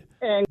 Okay,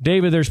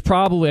 David, there's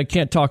probably, I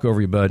can't talk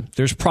over you, bud.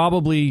 There's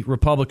probably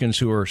Republicans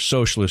who are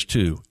socialist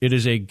too. It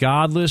is a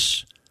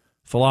godless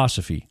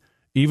philosophy.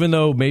 Even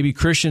though maybe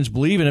Christians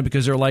believe in it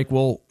because they're like,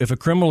 well, if a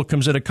criminal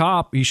comes at a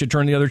cop, he should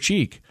turn the other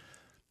cheek.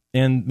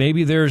 And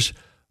maybe there's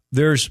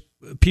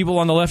people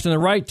on the left and the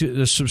right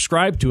to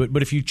subscribe to it.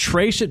 But if you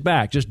trace it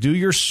back, just do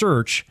your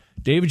search.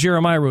 David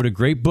Jeremiah wrote a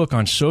great book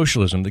on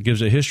socialism that gives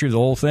a history of the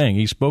whole thing.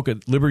 He spoke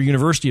at Liberty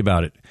University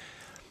about it.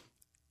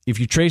 If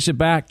you trace it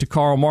back to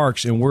Karl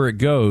Marx and where it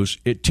goes,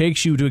 it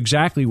takes you to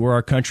exactly where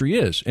our country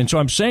is. And so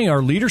I'm saying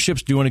our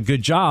leadership's doing a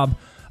good job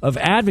of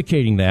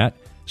advocating that.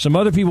 Some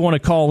other people want to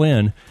call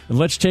in, and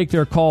let's take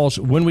their calls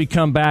when we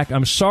come back.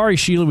 I'm sorry,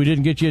 Sheila, we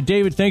didn't get you.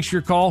 David, thanks for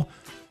your call.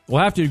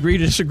 We'll have to agree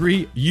to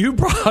disagree. You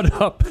brought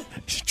up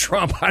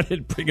Trump. I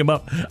didn't bring him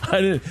up.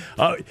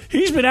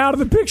 He's been out of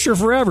the picture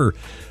forever.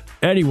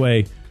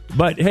 Anyway,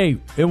 but hey,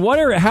 in what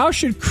area, how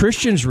should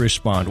Christians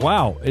respond?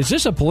 Wow, is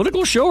this a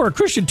political show or a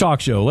Christian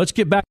talk show? Let's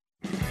get back.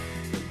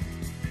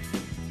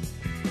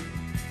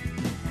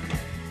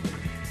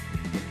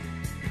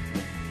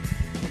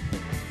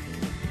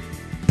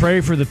 Pray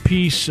for the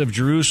peace of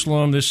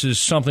Jerusalem. This is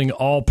something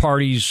all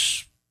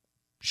parties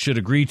should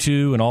agree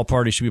to and all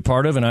parties should be a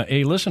part of. And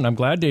hey, listen, I'm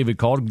glad David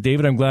called.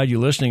 David, I'm glad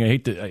you're listening.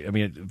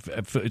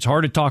 It's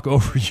hard to talk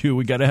over you.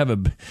 We got to have a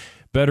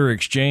better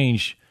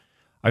exchange.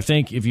 I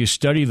think if you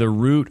study the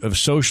root of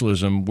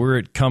socialism, where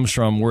it comes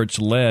from, where it's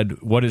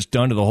led, what it's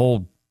done to the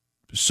whole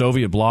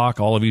Soviet bloc,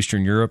 all of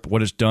Eastern Europe,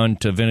 what it's done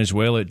to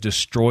Venezuela, it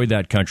destroyed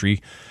that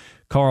country.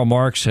 Karl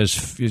Marx has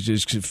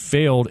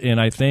failed, and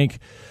I think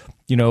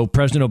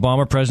President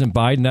Obama, President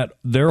Biden, that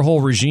their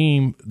whole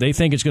regime, they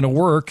think it's going to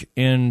work.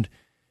 And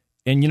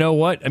you know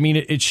what? I mean,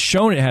 it's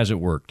shown it hasn't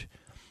worked.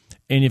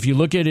 And if you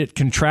look at it,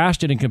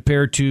 contrast it and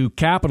compare to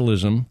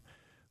capitalism,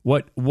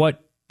 what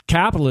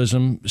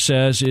capitalism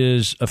says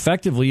is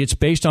effectively it's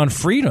based on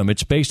freedom.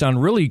 It's based on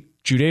really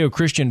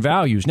Judeo-Christian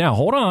values. Now,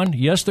 hold on.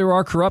 Yes, there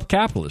are corrupt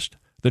capitalists.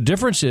 The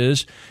difference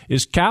is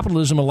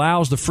capitalism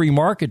allows the free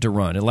market to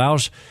run. It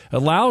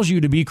allows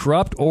you to be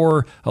corrupt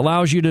or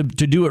allows you to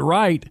do it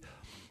right.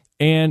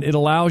 And it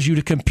allows you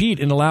to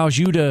compete and allows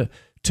you to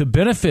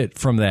benefit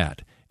from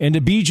that and to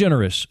be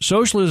generous.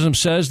 Socialism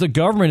says the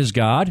government is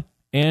God,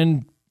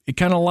 and it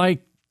kind of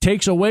like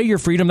takes away your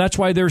freedom. That's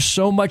why there's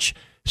so much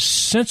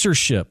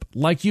censorship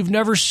like you've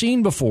never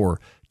seen before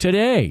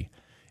today.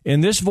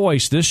 In this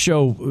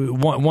show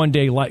one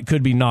day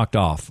could be knocked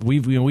off.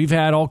 We've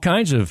had all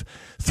kinds of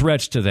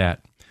threats to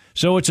that.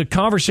 So it's a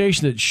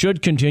conversation that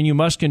should continue,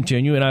 must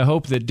continue, and I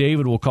hope that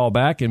David will call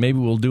back and maybe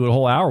we'll do a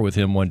whole hour with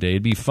him one day.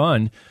 It'd be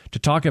fun to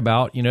talk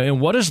about, and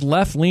what does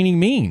left-leaning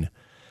mean?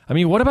 I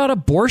mean, what about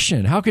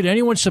abortion? How could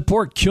anyone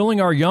support killing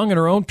our young in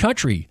our own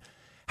country?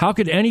 How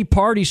could any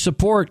party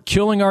support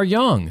killing our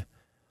young?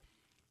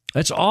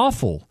 That's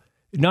awful.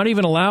 Not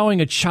even allowing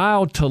a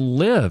child to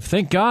live.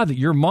 Thank God that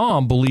your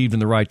mom believed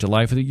in the right to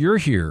life and that you're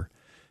here.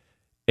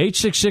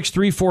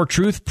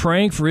 866-34-TRUTH,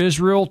 praying for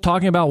Israel,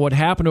 talking about what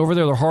happened over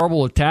there, the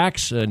horrible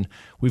attacks, and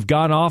we've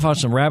gone off on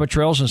some rabbit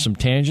trails and some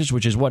tangents,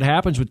 which is what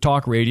happens with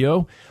talk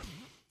radio.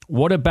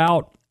 What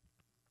about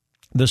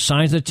the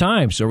signs of the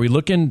times?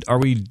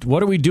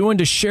 What are we doing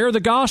to share the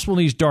gospel in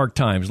these dark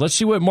times? Let's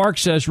see what Mark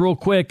says real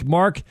quick.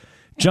 Mark,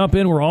 jump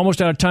in. We're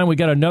almost out of time. We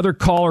got another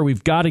caller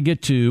we've got to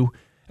get to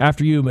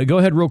after you. Go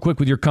ahead real quick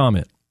with your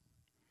comment.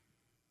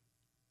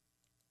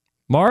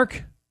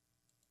 Mark?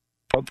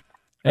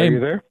 Are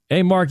you there?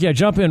 Hey, Mark. Yeah,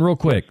 jump in real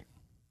quick.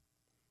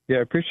 Yeah,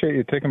 I appreciate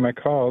you taking my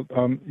call.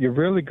 You're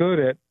really good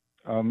at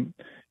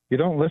you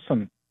don't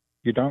listen.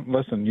 You don't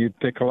listen. You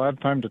take a lot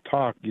of time to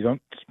talk. You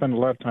don't spend a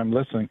lot of time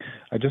listening.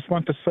 I just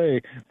want to say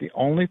the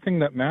only thing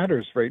that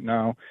matters right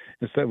now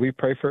is that we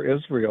pray for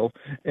Israel.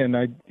 And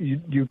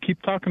you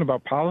keep talking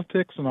about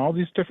politics and all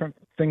these different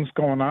things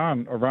going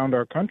on around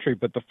our country.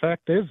 But the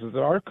fact is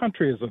that our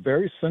country is a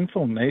very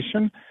sinful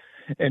nation,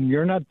 and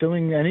you're not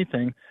doing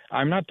anything.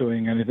 I'm not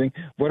doing anything.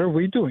 What are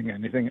we doing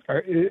anything?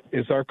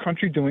 Is our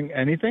country doing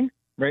anything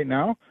right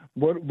now?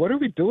 What are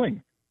we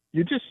doing?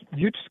 You just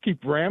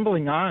keep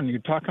rambling on. You're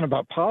talking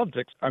about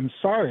politics. I'm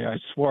sorry, I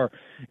swore.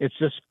 It's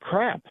just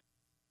crap.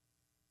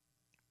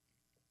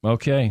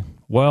 Okay.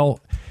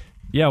 Well,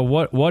 yeah.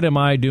 What am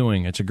I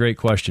doing? It's a great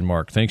question,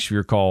 Mark. Thanks for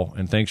your call,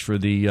 and thanks for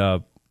the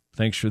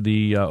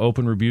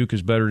open rebuke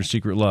is better than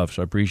secret love.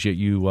 So I appreciate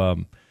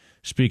you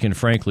speaking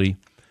frankly,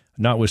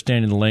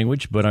 notwithstanding the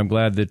language. But I'm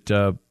glad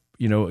that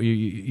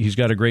he's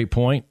got a great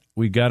point.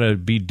 We got to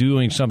be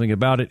doing something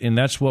about it, and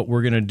that's what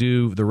we're going to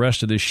do the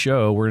rest of this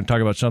show. We're going to talk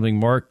about something,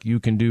 Mark, you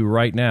can do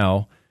right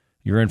now.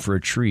 You're in for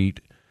a treat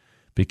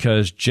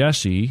because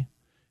Jesse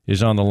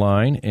is on the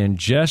line, and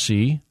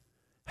Jesse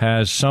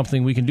has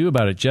something we can do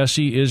about it.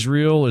 Jesse,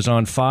 Israel is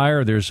on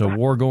fire. There's a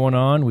war going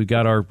on. We've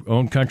got our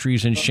own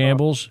countries in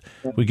shambles.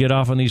 We get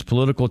off on these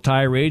political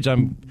tirades.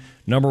 I'm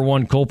number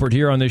one culprit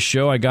here on this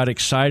show. I got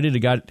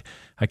excited.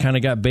 I kind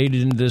of got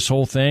baited into this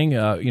whole thing,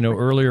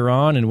 earlier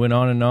on and went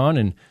on.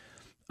 And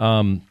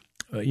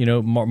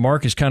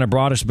Mark has kind of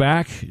brought us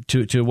back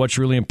to what's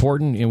really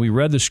important. And we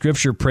read the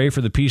scripture, pray for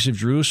the peace of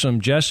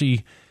Jerusalem.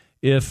 Jesse,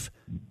 if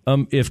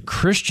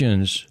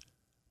Christians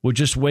would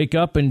just wake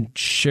up and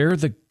share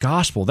the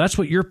gospel, that's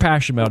what you're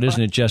passionate about,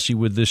 isn't it, Jesse,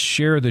 with this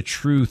Share the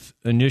Truth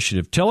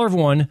initiative. Tell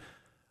everyone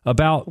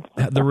about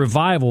the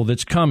revival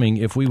that's coming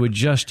if we would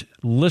just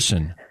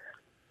listen.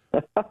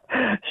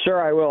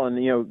 Sure, I will.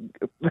 And,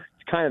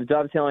 kind of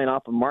dovetailing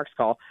off of Mark's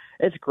call,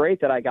 it's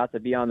great that I got to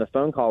be on the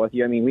phone call with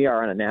you. I mean, we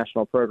are on a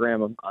national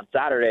program on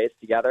Saturdays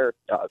together,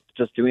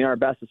 just doing our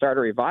best to start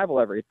a revival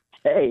every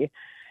day.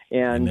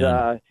 And,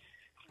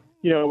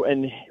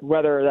 and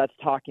whether that's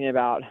talking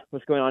about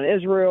what's going on in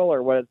Israel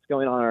or what's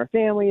going on in our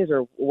families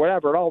or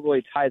whatever, it all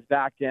really ties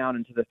back down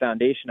into the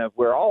foundation of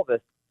where all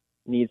this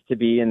needs to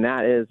be, and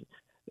that is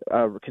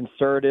a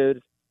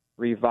concerted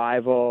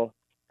revival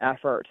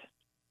effort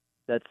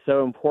that's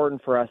so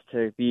important for us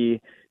to be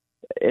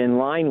in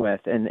line with.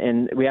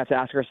 And we have to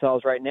ask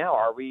ourselves right now,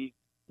 are we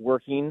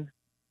working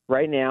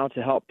right now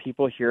to help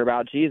people hear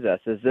about Jesus?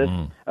 Is this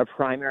a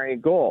primary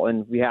goal?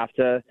 And we have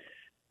to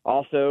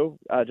also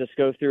just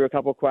go through a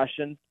couple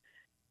questions.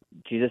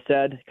 Jesus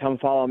said, come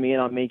follow me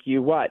and I'll make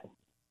you what?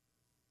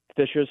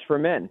 Fishers for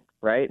men,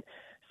 right?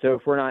 So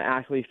if we're not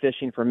actually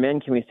fishing for men,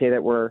 can we say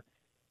that we're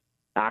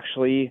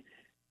actually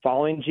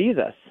following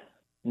Jesus?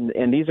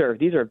 And these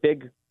are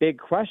big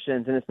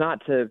questions, and it's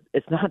not to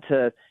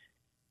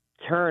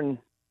turn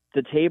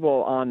the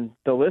table on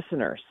the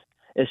listeners.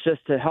 It's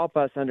just to help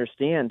us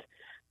understand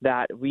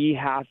that we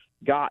have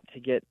got to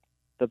get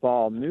the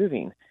ball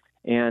moving.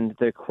 And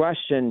the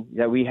question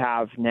that we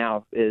have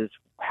now is,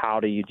 how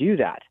do you do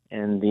that?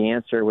 And the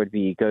answer would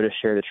be go to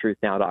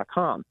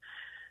sharethetruthnow.com.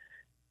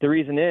 The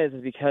reason is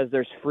because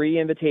there's free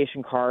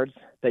invitation cards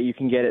that you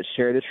can get at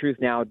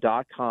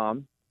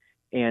sharethetruthnow.com,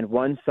 and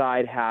one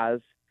side has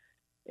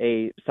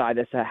a side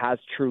that has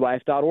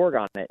truelife.org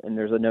on it, and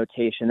there's a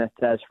notation that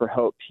says for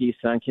hope, peace,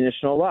 and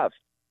unconditional love.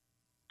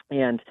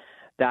 And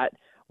that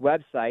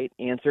website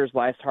answers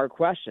life's hard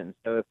questions.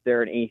 So if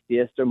they're an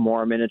atheist, a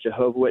Mormon, a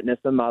Jehovah's Witness,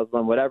 a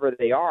Muslim, whatever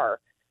they are,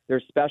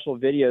 there's special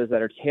videos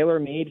that are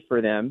tailor-made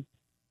for them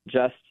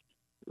just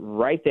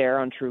right there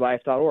on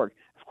truelife.org.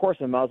 Of course,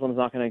 a Muslim's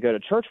not going to go to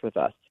church with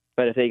us,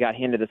 but if they got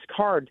handed this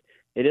card,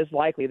 it is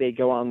likely they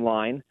go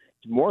online.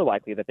 It's more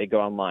likely that they go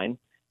online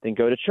than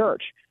go to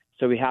church.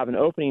 So we have an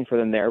opening for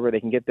them there where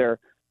they can get their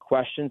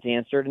questions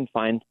answered and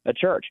find a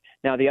church.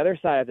 Now, the other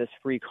side of this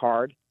free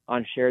card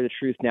on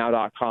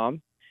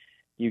sharethetruthnow.com,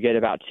 you get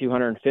about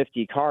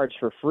 250 cards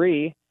for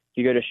free. If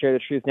you go to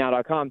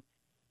sharethetruthnow.com,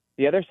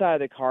 the other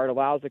side of the card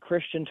allows a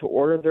Christian to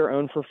order their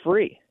own for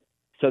free.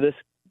 So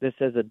this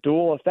has a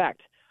dual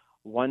effect.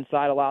 One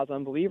side allows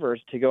unbelievers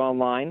to go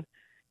online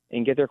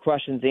and get their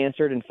questions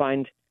answered and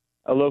find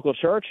a local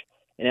church.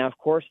 And of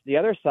course, the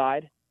other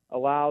side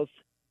allows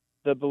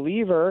the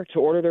believer to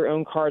order their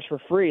own cards for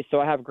free. So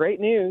I have great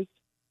news.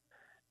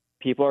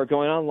 People are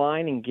going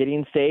online and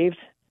getting saved,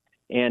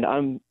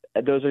 and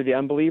those are the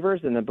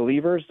unbelievers, and the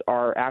believers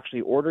are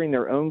actually ordering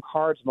their own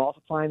cards,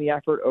 multiplying the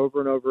effort over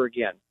and over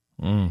again.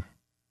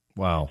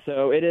 Wow.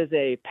 So it is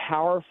a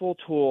powerful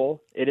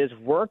tool. It is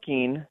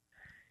working,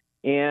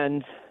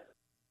 and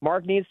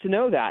Mark needs to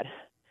know that.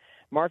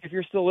 Mark, if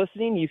you're still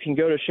listening, you can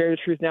go to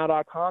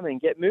sharethetruthnow.com and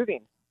get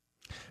moving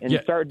and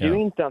start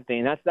doing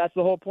something. That's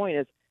the whole point.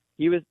 Is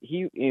he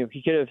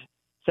could have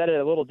said it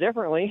a little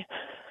differently.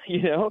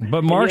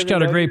 But Mark's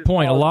got a great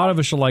point. A lot of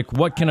us are like,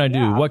 what can I do?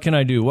 Yeah. What can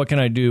I do? What can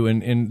I do?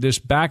 And this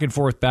back and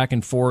forth,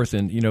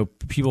 and,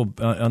 people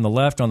on the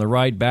left, on the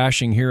right,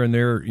 bashing here and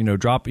there,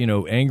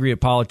 angry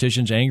at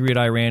politicians, angry at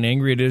Iran,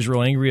 angry at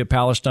Israel, angry at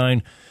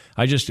Palestine.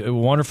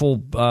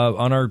 Wonderful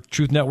on our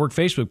Truth Network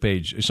Facebook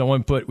page.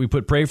 We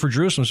put pray for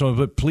Jerusalem. Someone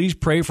put, please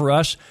pray for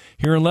us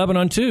here in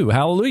Lebanon too.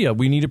 Hallelujah.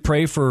 We need to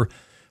pray for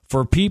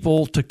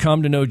people to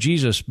come to know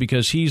Jesus,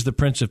 because he's the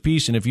Prince of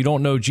Peace. And if you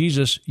don't know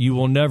Jesus, you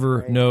will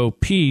never know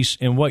peace.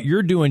 And what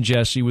you're doing,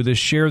 Jesse, with this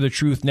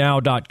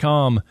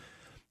sharethetruthnow.com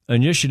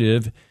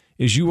initiative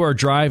is you are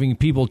driving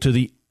people to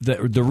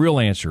the real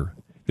answer.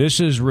 This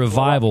is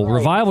revival. Well,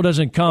 revival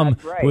doesn't come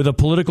with a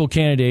political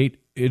candidate.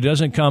 It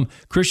doesn't come.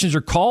 Christians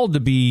are called to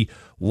be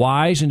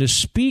wise and to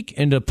speak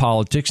into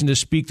politics and to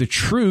speak the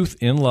truth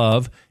in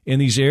love in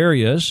these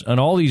areas, on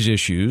all these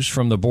issues,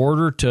 from the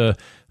border to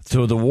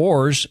the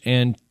wars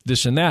and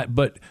this and that.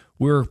 But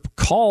we're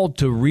called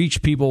to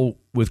reach people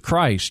with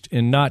Christ,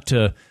 and not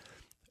to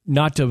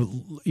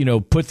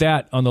put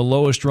that on the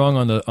lowest rung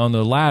on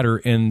the ladder.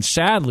 And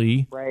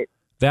sadly,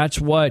 that's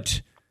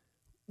what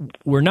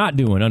we're not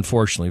doing,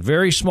 unfortunately.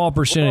 Very small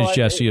percentage,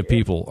 Jesse, of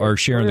people are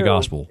sharing the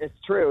gospel. It's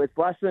true. It's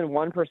less than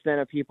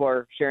 1% of people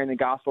are sharing the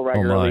gospel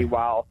regularly.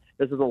 While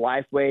this is a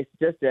Lifeway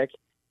statistic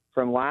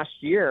from last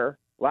year's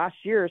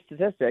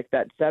statistic,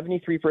 that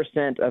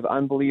 73% of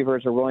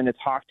unbelievers are willing to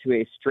talk to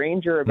a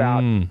stranger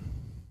about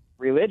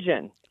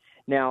religion.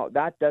 Now,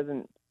 that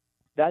doesn't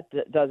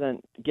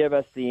give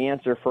us the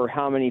answer for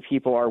how many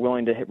people are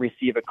willing to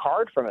receive a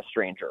card from a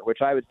stranger,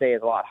 which I would say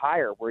is a lot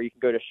higher, where you can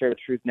go to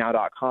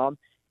sharethetruthnow.com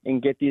and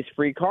get these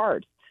free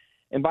cards.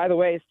 And by the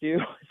way, Stu,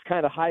 it's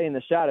kind of hiding in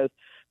the shadows.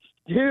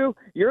 Stu,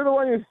 you're the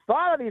one who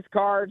thought of these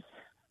cards,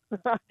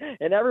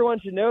 and everyone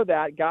should know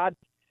that. God's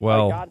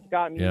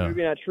got me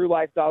moving at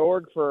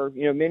truelife.org for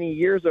many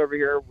years over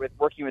here, with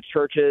working with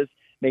churches,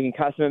 making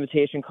custom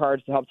invitation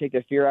cards to help take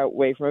the fear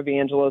away from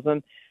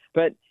evangelism.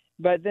 But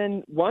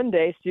then one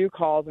day, Stu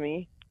calls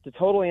me to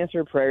total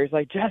answer prayer. He's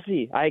like,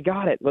 Jesse, I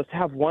got it. Let's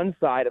have one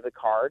side of the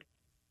card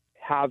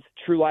have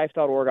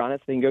truelife.org on it,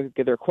 so they can go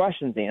get their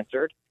questions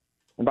answered.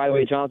 And by the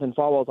way, Jonathan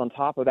Falwell's on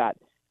top of that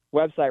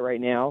website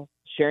right now,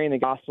 sharing the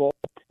gospel.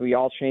 We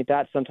alternate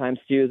that. Sometimes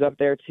Stu is up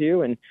there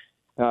too, and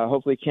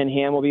hopefully Ken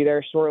Ham will be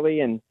there shortly,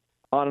 and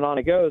on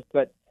it goes.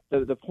 But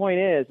the point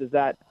is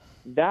that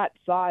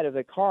side of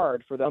the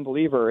card for the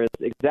unbeliever is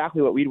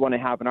exactly what we'd want to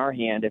have in our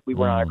hand if we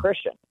were not a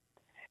Christian.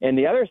 And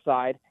the other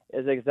side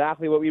is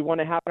exactly what we want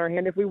to have in our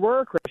hand if we were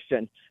a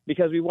Christian,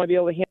 because we want to be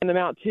able to hand them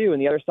out too.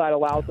 And the other side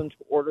allows them to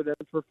order them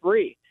for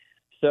free.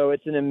 So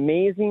it's an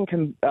amazing,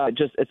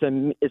 it's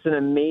an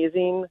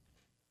amazing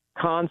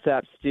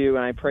concept, Stu.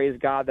 And I praise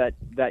God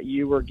that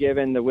you were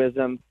given the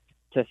wisdom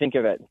to think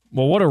of it.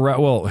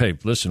 Well, hey,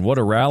 listen, what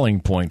a rallying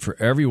point for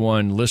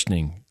everyone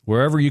listening.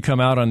 Wherever you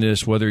come out on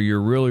this, whether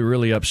you're really,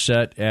 really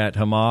upset at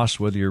Hamas,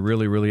 whether you're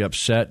really, really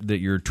upset that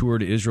your tour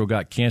to Israel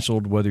got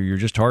canceled, whether you're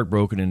just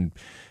heartbroken and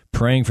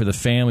praying for the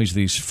families of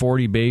these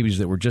 40 babies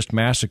that were just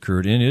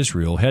massacred in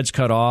Israel, heads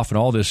cut off and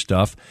all this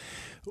stuff,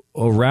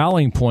 a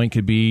rallying point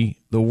could be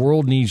the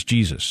world needs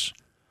Jesus.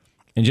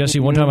 And Jesse,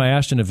 one time I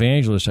asked an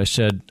evangelist, I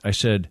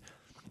said,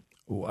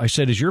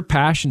 is your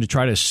passion to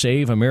try to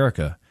save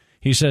America?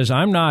 He says,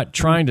 I'm not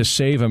trying to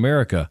save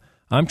America.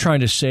 I'm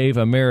trying to save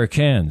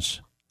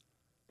Americans.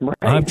 Right.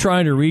 I'm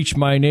trying to reach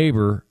my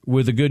neighbor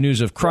with the good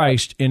news of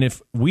Christ. And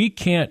if we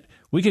could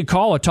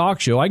call a talk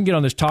show. I can get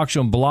on this talk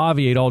show and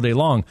bloviate all day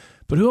long.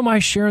 But who am I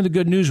sharing the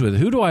good news with?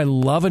 Who do I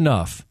love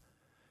enough?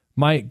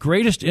 My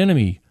greatest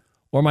enemy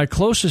or my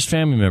closest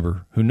family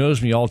member who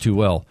knows me all too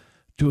well.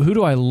 Who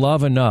do I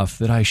love enough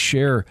that I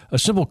share a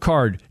simple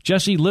card?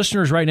 Jesse,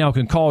 listeners right now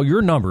can call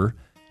your number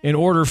and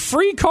order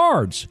free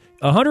cards.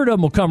 100 of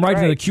them will come right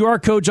to the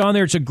QR codes on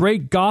there. It's a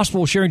great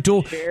gospel sharing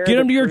tool. Get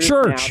them to your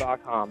church.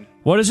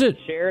 What is it?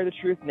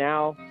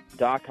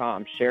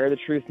 ShareTheTruthNow.com.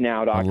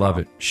 ShareTheTruthNow.com. I love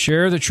it.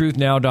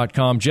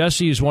 ShareTheTruthNow.com.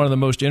 Jesse is one of the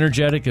most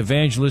energetic,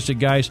 evangelistic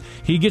guys.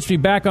 He gets me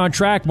back on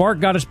track.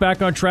 Mark got us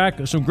back on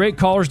track. Some great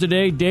callers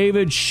today.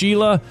 David,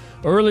 Sheila,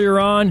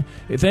 earlier on.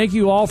 Thank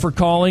you all for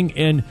calling.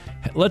 And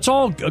let's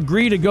all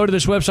agree to go to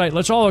this website.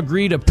 Let's all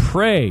agree to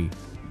pray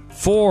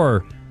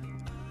for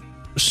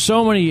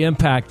so many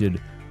impacted,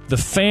 the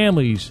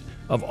families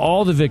of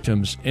all the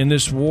victims in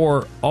this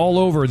war all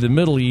over the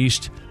Middle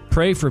East.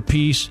 Pray for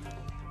peace.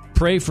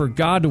 Pray for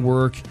God to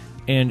work.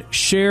 And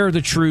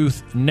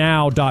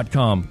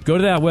ShareTheTruthNow.com. Go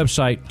to that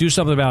website. Do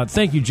something about it.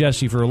 Thank you,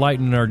 Jesse, for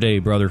lightening our day,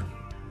 brother.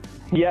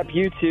 Yep,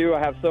 you too. I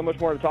have so much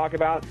more to talk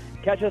about.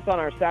 Catch us on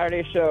our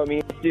Saturday show. Me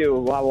and Stu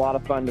will have a lot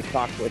of fun to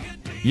talk with.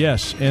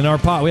 Yes, and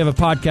we have a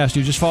podcast.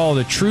 You just follow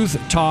the Truth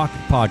Talk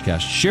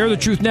podcast.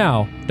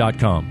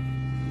 ShareTheTruthNow.com.